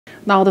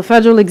Now, the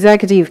Federal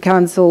Executive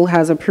Council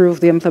has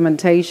approved the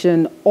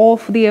implementation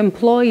of the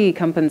Employee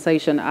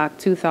Compensation Act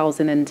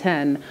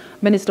 2010.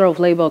 Minister of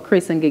Labour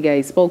Chris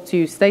Ngige spoke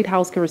to State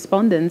House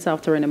correspondents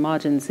after an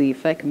emergency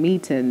FEC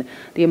meeting.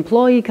 The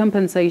Employee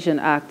Compensation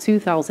Act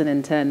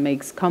 2010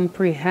 makes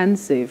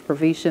comprehensive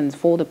provisions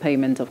for the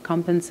payment of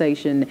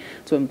compensation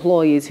to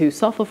employees who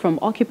suffer from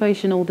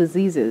occupational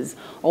diseases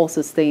or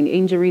sustain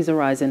injuries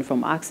arising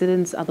from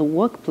accidents at the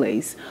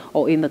workplace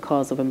or in the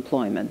course of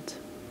employment.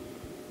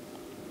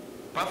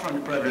 Apart from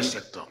the private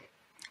sector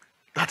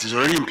that is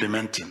already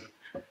implementing,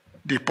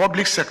 the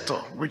public sector,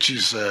 which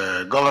is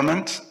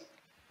government,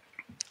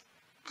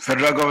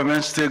 federal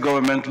government, state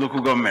government,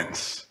 local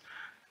governments,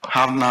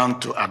 have now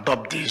to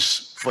adopt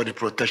this for the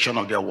protection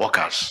of their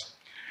workers.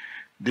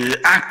 The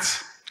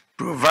Act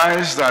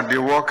provides that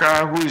the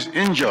worker who is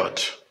injured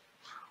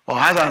or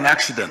has an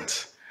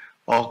accident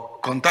or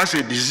contracts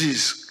a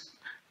disease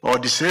or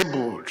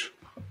disabled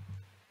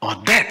or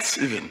death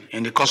even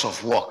in the course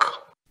of work.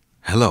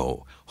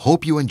 Hello,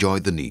 hope you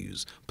enjoyed the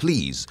news.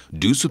 Please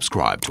do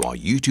subscribe to our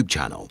YouTube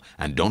channel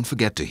and don't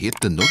forget to hit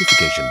the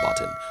notification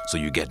button so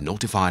you get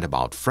notified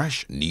about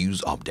fresh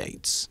news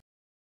updates.